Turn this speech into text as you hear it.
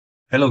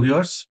Hello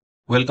viewers,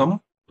 welcome.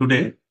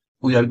 Today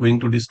we are going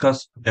to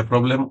discuss a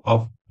problem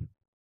of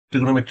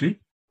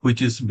trigonometry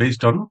which is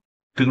based on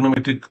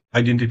trigonometric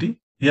identity.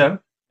 Here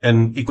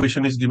an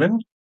equation is given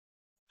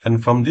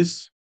and from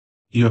this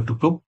you have to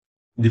prove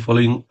the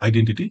following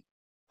identity.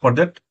 For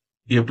that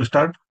you have to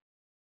start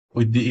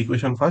with the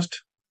equation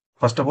first.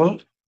 First of all,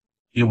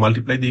 you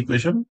multiply the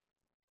equation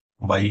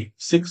by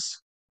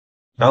 6.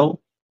 Now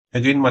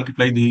again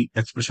multiply the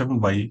expression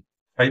by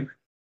 5.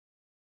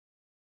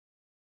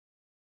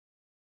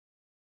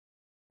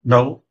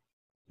 Now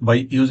by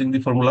using the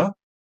formula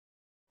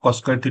cos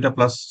square theta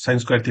plus sin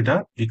square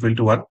theta equal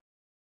to 1,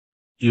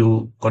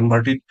 you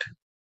convert it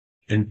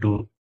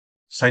into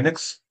sin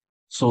x.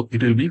 So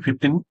it will be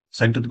 15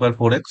 sin to the power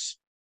 4x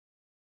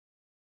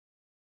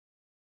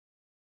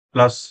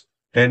plus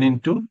 10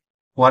 into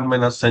 1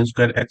 minus sin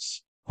square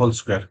x whole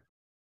square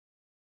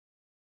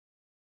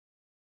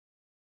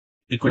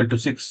equal to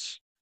 6.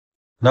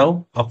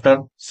 Now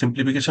after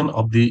simplification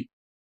of the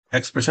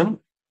expression,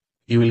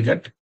 you will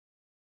get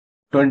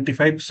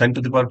 25 sin to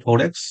the power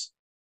 4x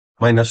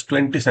minus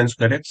 20 sin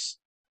square x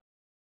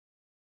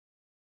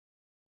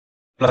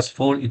plus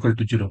 4 equal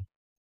to 0.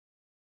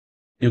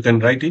 You can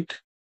write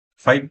it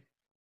 5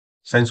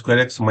 sin square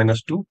x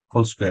minus 2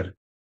 whole square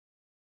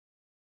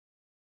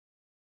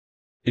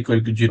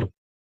equal to 0.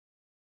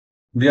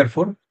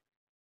 Therefore,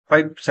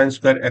 5 sin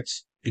square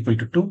x equal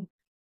to 2.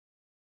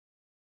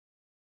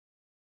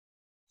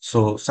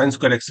 So sin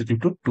square x equal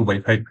to 2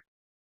 by 5.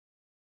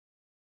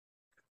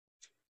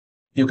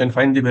 You can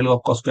find the value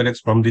of cos square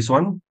x from this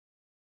one.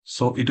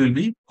 So it will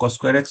be cos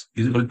square x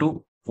is equal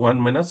to 1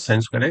 minus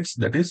sin square x,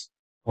 that is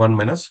 1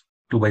 minus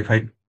 2 by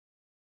 5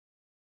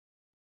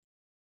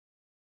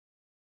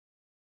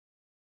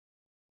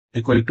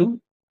 equal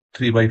to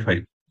 3 by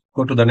 5.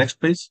 Go to the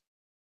next page.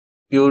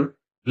 Your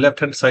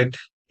left hand side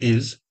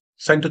is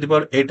sin to the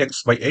power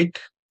 8x by 8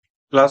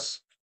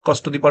 plus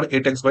cos to the power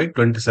 8x by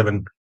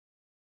 27.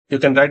 You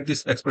can write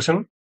this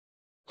expression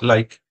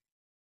like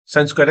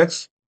sin square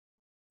x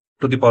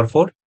to the power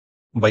 4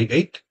 by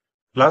 8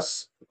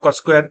 plus cos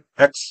square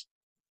x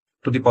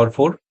to the power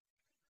 4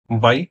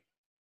 by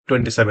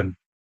 27.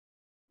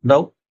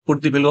 Now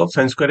put the value of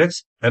sin square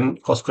x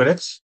and cos square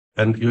x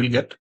and you will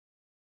get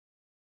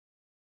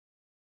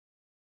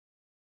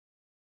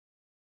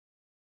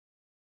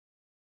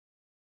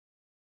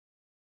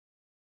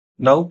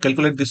now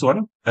calculate this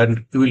one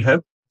and you will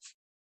have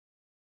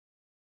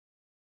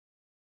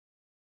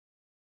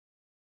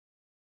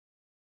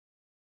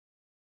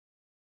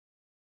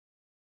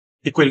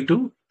equal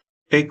to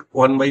take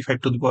 1 by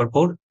 5 to the power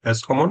 4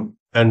 as common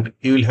and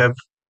you will have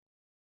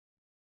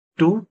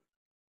 2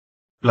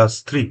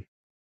 plus 3.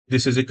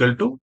 This is equal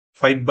to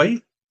 5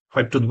 by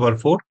 5 to the power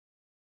 4,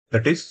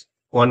 that is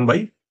 1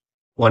 by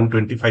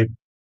 125.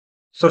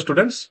 So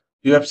students,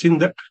 you have seen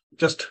that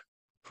just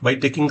by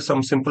taking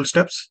some simple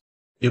steps,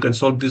 you can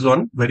solve this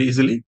one very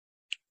easily.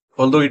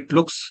 Although it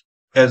looks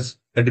as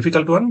a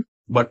difficult one,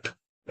 but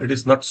it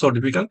is not so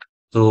difficult.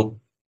 So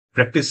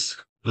practice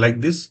like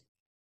this.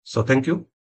 So thank you.